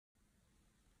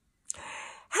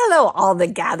Hello, all the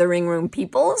gathering room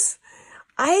peoples.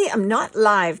 I am not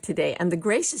live today, and the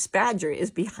Gracious Badger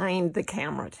is behind the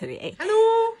camera today.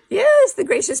 Hello. Yes, the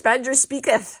Gracious Badger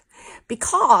speaketh,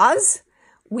 because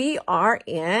we are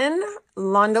in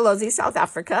Londolozi, South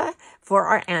Africa, for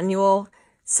our annual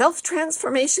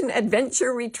Self-Transformation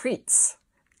Adventure Retreats.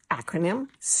 Acronym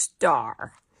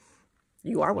STAR.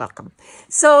 You are welcome.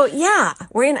 So yeah,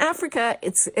 we're in Africa.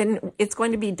 It's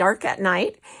going to be dark at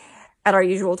night at our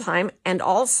usual time, and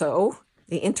also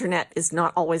the internet is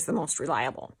not always the most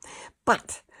reliable.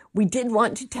 But we did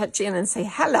want to touch in and say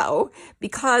hello,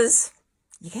 because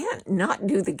you can't not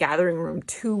do the gathering room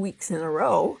 2 weeks in a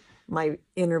row, my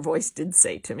inner voice did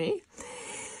say to me.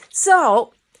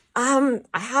 So I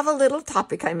have a little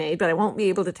topic I made, but I won't be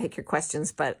able to take your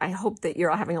questions, but I hope that you're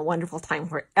all having a wonderful time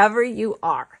wherever you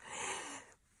are.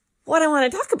 What I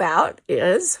want to talk about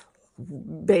is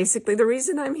basically the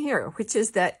reason I'm here, which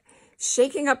is that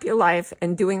shaking up your life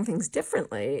and doing things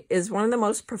differently is one of the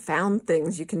most profound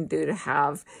things you can do to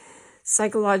have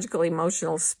psychological,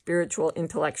 emotional, spiritual,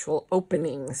 intellectual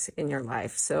openings in your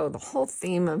life. So the whole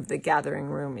theme of the gathering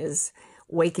room is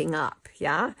waking up,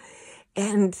 yeah?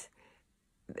 And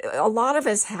a lot of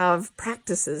us have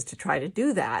practices to try to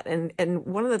do that. And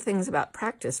one of the things about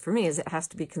practice for me is it has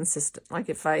to be consistent. Like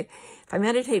if I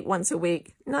meditate once a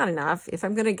week, not enough. If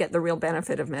I'm going to get the real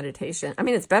benefit of meditation, I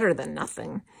mean, it's better than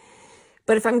nothing.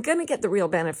 But if I'm going to get the real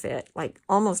benefit, like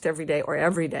almost every day or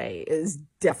every day is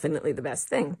definitely the best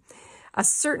thing. A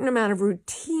certain amount of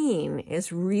routine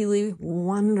is really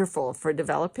wonderful for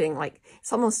developing, like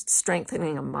it's almost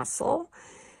strengthening a muscle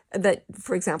that,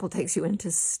 for example, takes you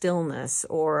into stillness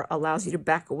or allows you to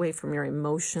back away from your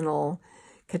emotional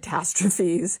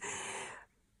catastrophes.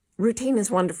 Routine is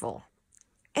wonderful.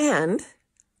 And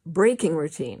breaking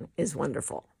routine is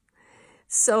wonderful.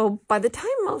 So by the time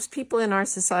most people in our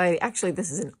society, actually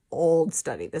this is an old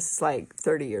study, this is like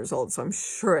 30 years old, so I'm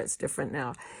sure it's different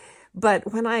now.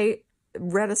 But when I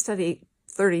read a study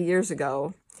 30 years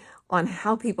ago on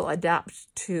how people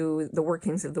adapt to the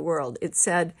workings of the world, it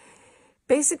said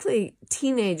basically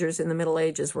teenagers in the Middle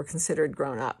Ages were considered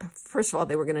grown up. First of all,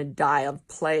 they were going to die of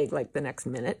plague like the next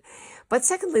minute. But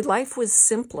secondly, life was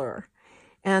simpler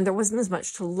and there wasn't as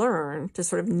much to learn to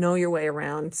sort of know your way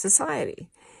around society.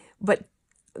 But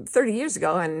 30 years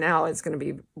ago, and now it's going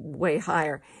to be way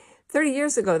higher, 30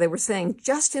 years ago, they were saying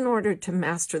just in order to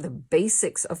master the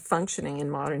basics of functioning in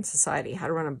modern society, how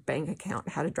to run a bank account,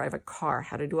 how to drive a car,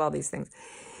 how to do all these things,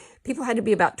 people had to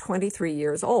be about 23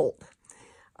 years old.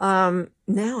 Now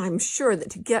I'm sure that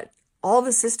to get all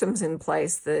the systems in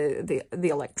place, the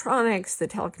electronics, the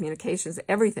telecommunications,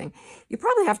 everything, you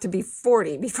probably have to be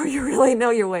 40 before you really know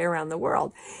your way around the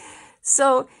world.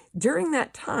 So during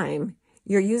that time,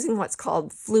 you're using what's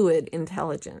called fluid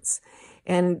intelligence.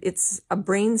 And it's a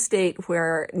brain state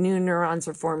where new neurons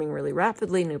are forming really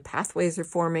rapidly, new pathways are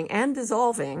forming and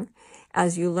dissolving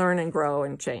as you learn and grow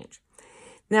and change.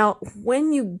 Now,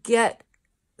 when you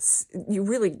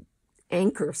really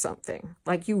anchor something,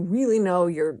 like you really know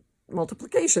your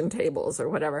multiplication tables or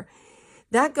whatever,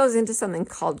 that goes into something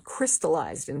called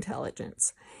crystallized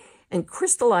intelligence. And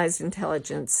crystallized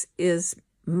intelligence is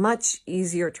much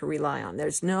easier to rely on.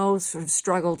 There's no sort of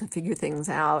struggle to figure things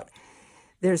out.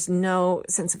 There's no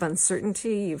sense of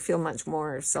uncertainty. You feel much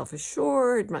more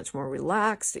self-assured, much more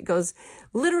relaxed. It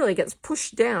literally gets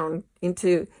pushed down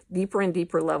into deeper and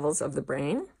deeper levels of the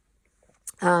brain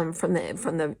from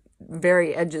the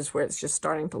very edges where it's just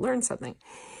starting to learn something.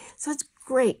 So it's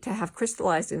great to have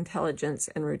crystallized intelligence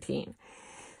and routine.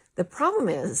 The problem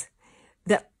is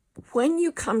that when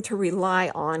you come to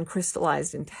rely on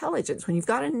crystallized intelligence, when you've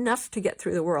got enough to get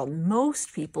through the world,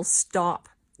 most people stop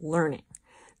learning.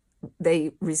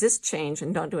 They resist change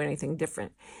and don't do anything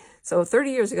different. So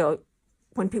 30 years ago,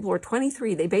 when people were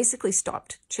 23, they basically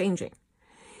stopped changing.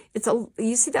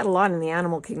 You see that a lot in the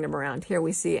animal kingdom around here.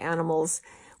 We see animals.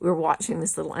 We were watching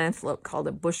this little antelope called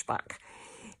a bushbuck.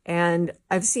 And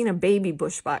I've seen a baby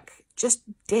bushbuck just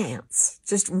dance,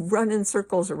 just run in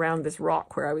circles around this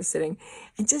rock where I was sitting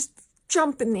and just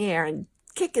jump in the air and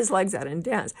kick his legs out and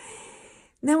dance.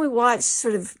 And then we watch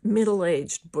sort of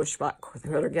middle-aged bushbuck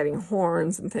that are getting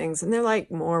horns and things, and they're like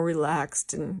more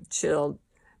relaxed and chilled,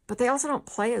 but they also don't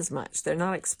play as much. They're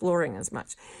not exploring as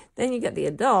much. Then you get the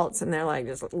adults and they're like,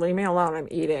 just leave me alone, I'm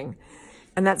eating.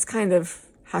 And that's kind of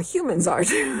how humans are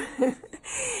too.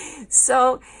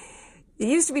 So it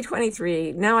used to be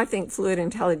 23. Now I think fluid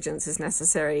intelligence is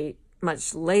necessary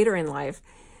much later in life.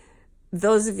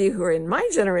 Those of you who are in my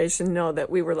generation know that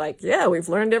we were like, yeah, we've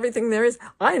learned everything there is.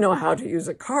 I know how to use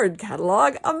a card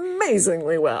catalog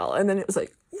amazingly well. And then it was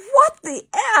like, what the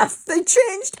F? They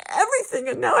changed everything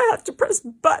and now I have to press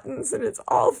buttons and it's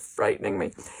all frightening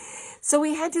me. So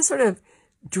we had to sort of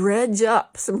dredge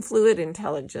up some fluid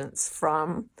intelligence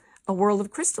from a world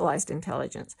of crystallized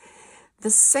intelligence. The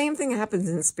same thing happens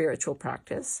in spiritual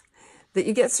practice, that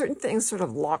you get certain things sort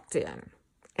of locked in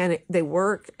and they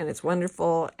work and it's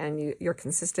wonderful and you're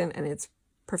consistent and it's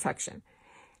perfection.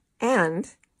 And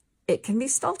it can be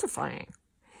stultifying.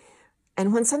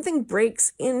 And when something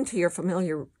breaks into your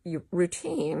familiar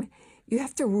routine, you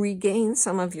have to regain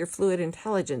some of your fluid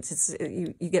intelligence.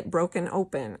 You get broken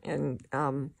open, in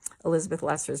Elizabeth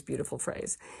Lesser's beautiful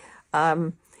phrase.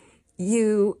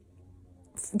 You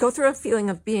go through a feeling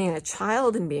of being a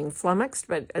child and being flummoxed,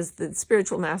 but as the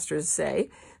spiritual masters say,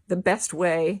 the best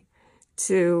way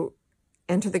to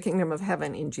enter the kingdom of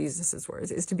heaven, in Jesus's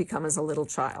words, is to become as a little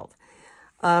child.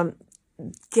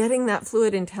 Getting that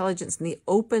fluid intelligence and the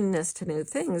openness to new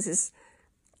things is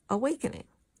awakening.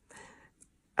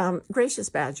 Gracious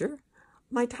Badger,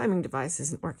 my timing device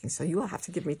isn't working, so you will have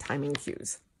to give me timing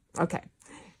cues. Okay.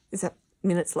 Is that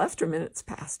minutes left or minutes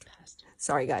past?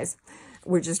 Sorry, guys.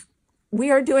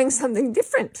 We are doing something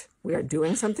different. We are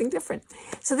doing something different.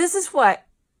 So this is what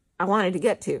I wanted to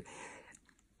get to.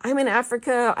 I'm in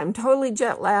Africa. I'm totally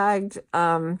jet lagged.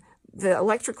 The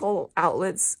electrical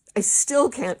outlets, I still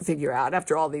can't figure out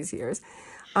after all these years.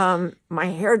 My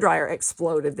hairdryer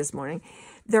exploded this morning.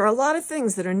 There are a lot of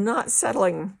things that are not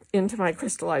settling into my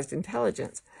crystallized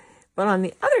intelligence. But on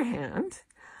the other hand,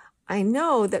 I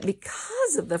know that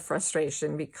because of the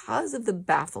frustration, because of the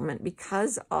bafflement,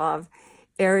 because of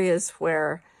areas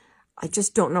where I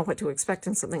just don't know what to expect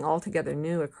and something altogether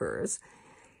new occurs,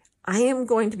 I am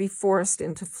going to be forced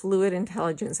into fluid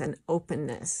intelligence and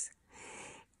openness.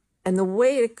 And the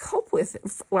way to cope with it,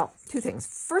 well, two things.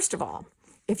 First of all,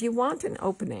 if you want an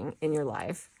opening in your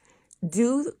life,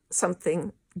 do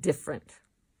something different.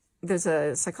 There's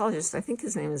a psychologist, I think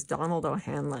his name is Donald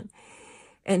O'Hanlon,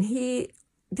 and he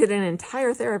did an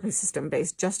entire therapy system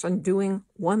based just on doing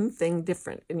one thing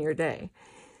different in your day.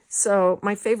 So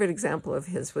my favorite example of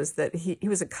his was that he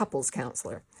was a couples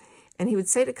counselor, and he would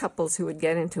say to couples who would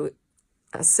get into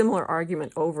a similar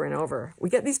argument over and over, we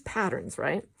get these patterns,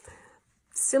 right?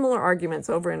 Similar arguments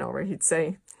over and over. He'd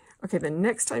say, okay, the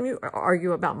next time you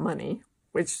argue about money,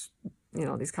 which,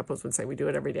 these couples would say we do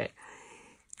it every day,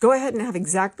 go ahead and have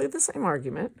exactly the same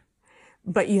argument,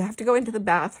 but you have to go into the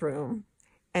bathroom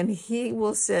and he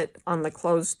will sit on the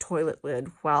closed toilet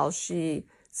lid while she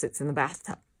sits in the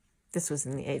bathtub. This was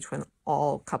in the age when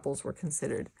all couples were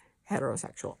considered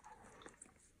heterosexual.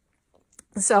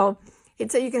 So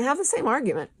he'd say you can have the same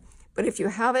argument, but if you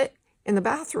have it in the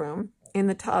bathroom, in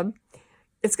the tub,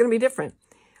 it's going to be different.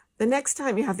 The next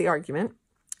time you have the argument,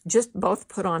 just both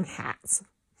put on hats.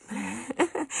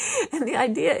 And the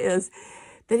idea is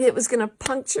that it was going to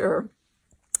puncture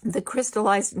the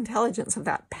crystallized intelligence of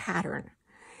that pattern.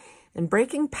 And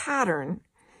breaking pattern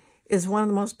is one of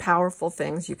the most powerful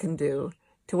things you can do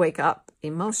to wake up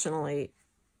emotionally,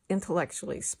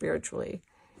 intellectually, spiritually,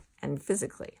 and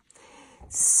physically.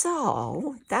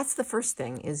 So that's the first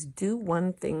thing, is do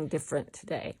one thing different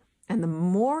today. And the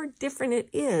more different it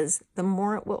is, the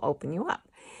more it will open you up.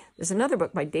 There's another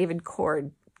book by David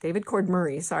Cord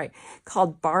Murray,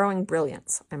 called Borrowing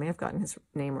Brilliance. I may have gotten his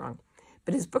name wrong,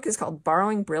 but his book is called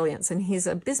Borrowing Brilliance, and he's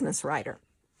a business writer.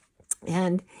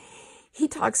 And he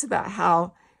talks about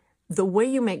how the way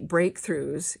you make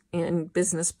breakthroughs in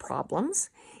business problems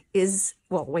is,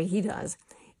 well, the way he does,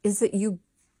 is that you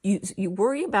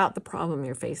worry about the problem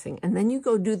you're facing, and then you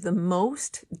go do the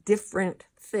most different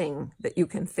thing that you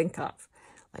can think of,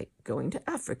 like going to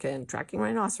Africa and tracking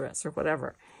rhinoceros or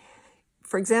whatever.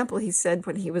 For example, he said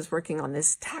when he was working on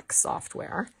this tax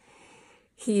software,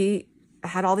 he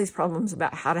had all these problems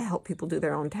about how to help people do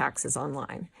their own taxes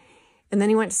online. And then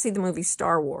he went to see the movie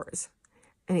Star Wars.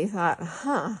 And he thought,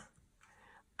 how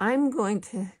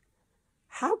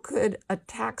could a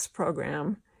tax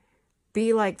program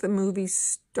be like the movie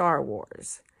Star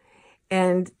Wars?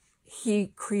 And he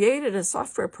created a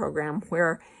software program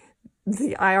where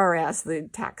the IRS, the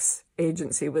tax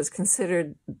agency, was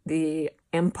considered the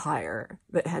empire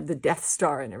that had the Death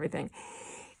Star and everything.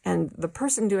 And the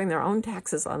person doing their own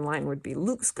taxes online would be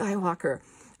Luke Skywalker,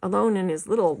 alone in his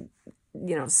little,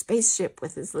 spaceship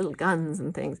with his little guns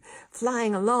and things,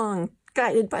 flying along,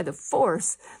 guided by the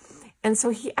Force. And so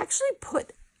he actually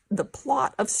put the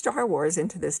plot of Star Wars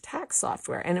into this tax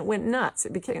software, and it went nuts.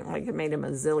 It became like it made him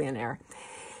a zillionaire.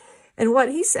 And what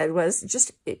he said was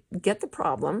just get the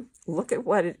problem, look at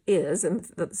what it is and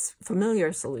the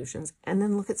familiar solutions, and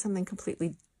then look at something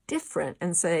completely different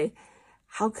and say,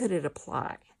 how could it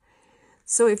apply?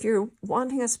 So if you're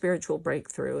wanting a spiritual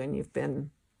breakthrough and you've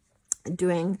been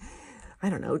doing, I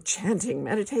don't know, chanting,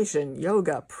 meditation,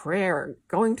 yoga, prayer,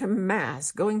 going to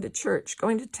mass, going to church,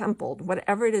 going to temple,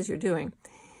 whatever it is you're doing,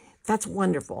 that's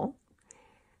wonderful.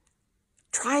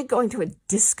 Try going to a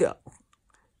disco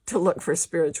to look for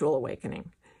spiritual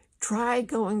awakening. Try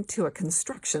going to a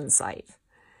construction site.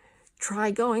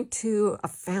 Try going to a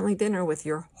family dinner with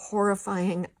your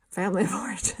horrifying family of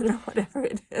origin or whatever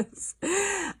it is.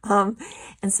 And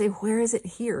say, where is it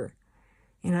here?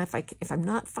 You know, if I'm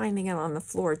not finding it on the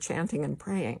floor chanting and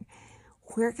praying,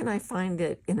 where can I find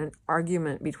it in an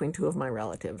argument between two of my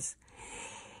relatives?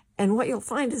 And what you'll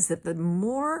find is that the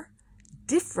more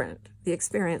different the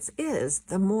experience is,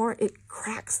 the more it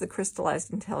cracks the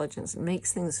crystallized intelligence and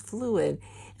makes things fluid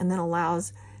and then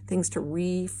allows things to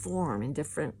reform in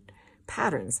different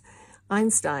patterns.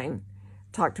 Einstein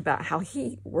talked about how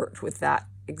he worked with that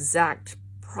exact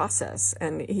process,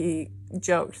 and he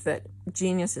joked that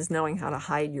genius is knowing how to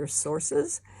hide your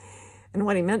sources. And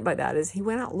what he meant by that is he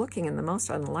went out looking in the most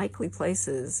unlikely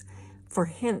places for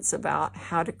hints about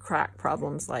how to crack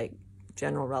problems like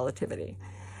general relativity.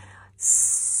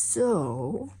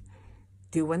 So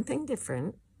do one thing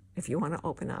different if you want to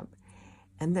open up.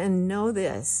 And then know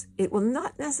this, it will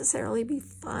not necessarily be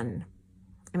fun.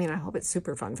 I mean, I hope it's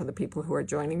super fun for the people who are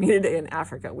joining me today in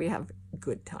Africa. We have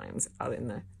good times out in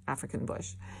the African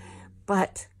bush.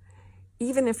 But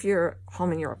even if you're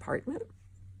home in your apartment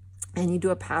and you do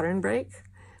a pattern break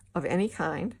of any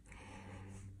kind,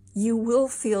 you will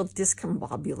feel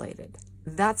discombobulated.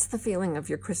 That's the feeling of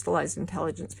your crystallized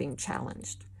intelligence being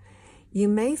challenged. You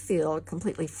may feel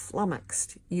completely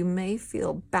flummoxed. You may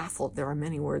feel baffled. There are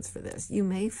many words for this. You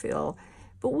may feel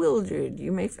bewildered.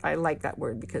 I like that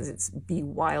word because it's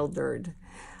bewildered.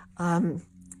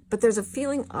 But there's a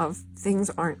feeling of things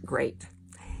aren't great,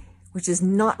 which is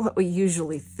not what we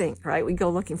usually think, right? We go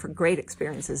looking for great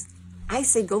experiences. I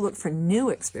say go look for new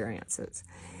experiences.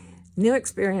 New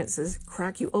experiences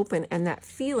crack you open, and that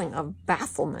feeling of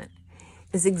bafflement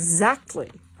is exactly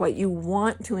what you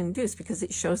want to induce because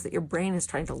it shows that your brain is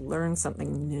trying to learn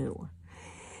something new.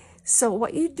 So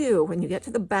what you do when you get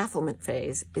to the bafflement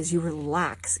phase is you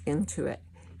relax into it.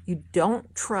 You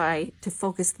don't try to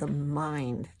focus the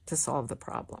mind to solve the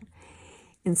problem.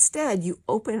 Instead, you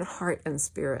open heart and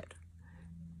spirit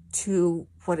to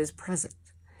what is present.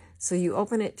 So you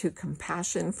open it to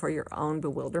compassion for your own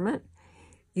bewilderment.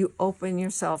 You open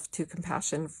yourself to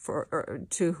compassion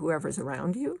to whoever's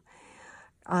around you.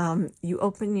 You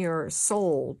open your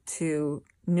soul to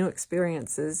new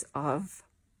experiences of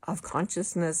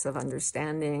consciousness, of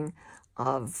understanding,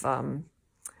 of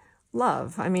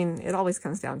love. I mean, it always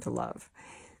comes down to love.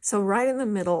 So right in the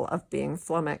middle of being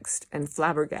flummoxed and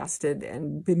flabbergasted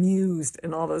and bemused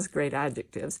and all those great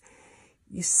adjectives,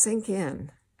 you sink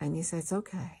in and you say, it's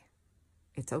okay.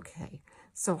 It's okay.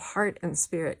 So heart and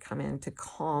spirit come in to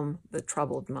calm the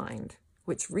troubled mind,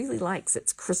 which really likes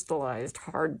its crystallized,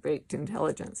 hard-baked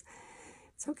intelligence.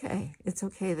 It's okay. It's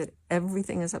okay that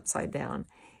everything is upside down.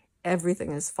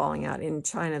 Everything is falling out. In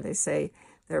China, they say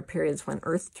there are periods when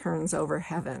earth turns over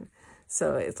heaven.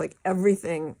 So it's like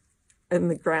everything in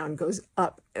the ground goes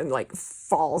up and like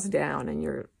falls down, and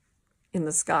you're in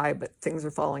the sky, but things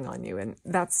are falling on you. And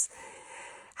that's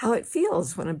how it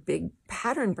feels when a big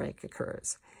pattern break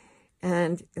occurs.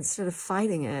 And instead of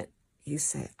fighting it, you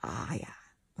say, yeah,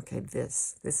 okay,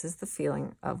 this is the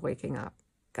feeling of waking up.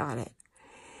 Got it.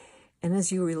 And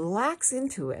as you relax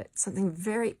into it, something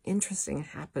very interesting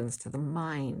happens to the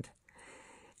mind.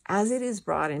 As it is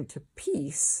brought into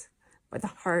peace by the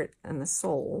heart and the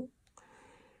soul,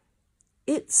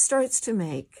 it starts to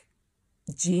make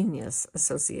genius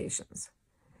associations.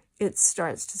 It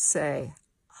starts to say,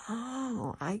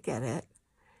 oh, I get it.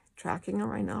 Tracking a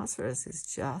rhinoceros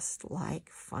is just like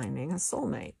finding a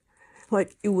soulmate.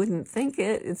 Like, you wouldn't think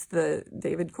it. It's the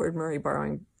David Cord Murray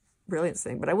borrowing brilliance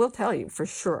thing. But I will tell you for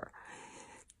sure,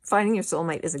 finding your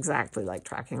soulmate is exactly like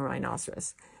tracking a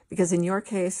rhinoceros. Because in your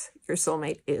case, your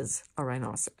soulmate is a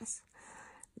rhinoceros.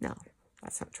 No,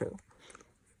 that's not true.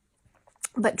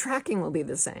 But tracking will be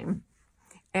the same.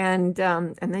 And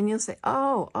then you'll say,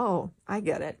 oh, I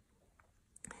get it.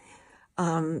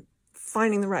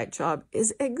 Finding the right job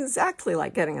is exactly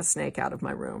like getting a snake out of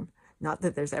my room. Not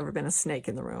that there's ever been a snake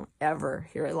in the room, ever,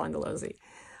 here at Londolozi.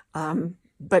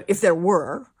 But if there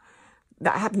were,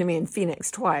 that happened to me in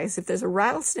Phoenix twice. If there's a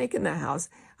rattlesnake in the house,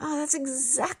 that's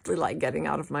exactly like getting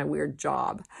out of my weird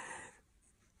job.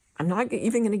 I'm not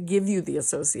even going to give you the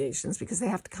associations because they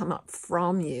have to come up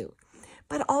from you.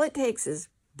 But all it takes is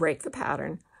break the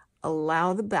pattern,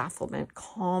 allow the bafflement,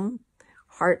 calm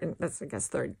heart, and that's, I guess,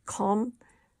 third, calm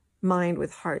mind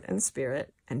with heart and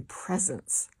spirit and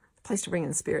presence. The place to bring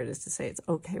in spirit is to say it's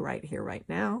okay right here, right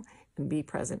now. and be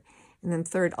present. And then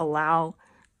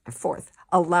fourth,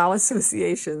 allow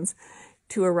associations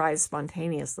to arise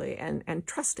spontaneously and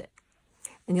trust it.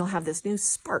 And you'll have this new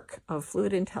spark of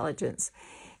fluid intelligence,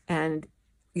 and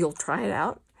you'll try it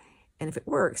out. And if it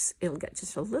works, it'll get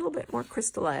just a little bit more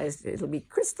crystallized. It'll be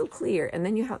crystal clear. And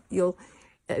then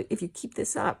if you keep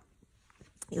this up,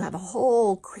 you'll have a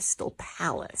whole crystal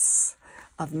palace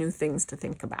of new things to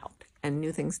think about and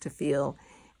new things to feel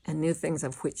and new things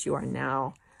of which you are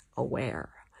now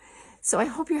aware. So I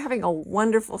hope you're having a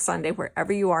wonderful Sunday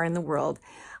wherever you are in the world.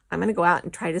 I'm going to go out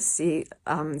and try to see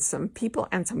some people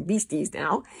and some beasties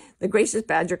now. The gracious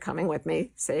badger coming with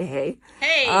me. Say hey.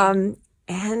 Hey.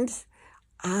 And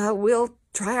we'll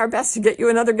try our best to get you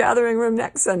another gathering room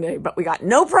next Sunday. But we got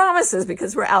no promises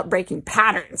because we're out breaking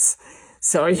patterns.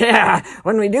 So yeah,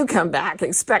 when we do come back,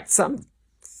 expect some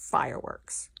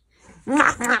fireworks.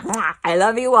 I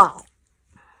love you all.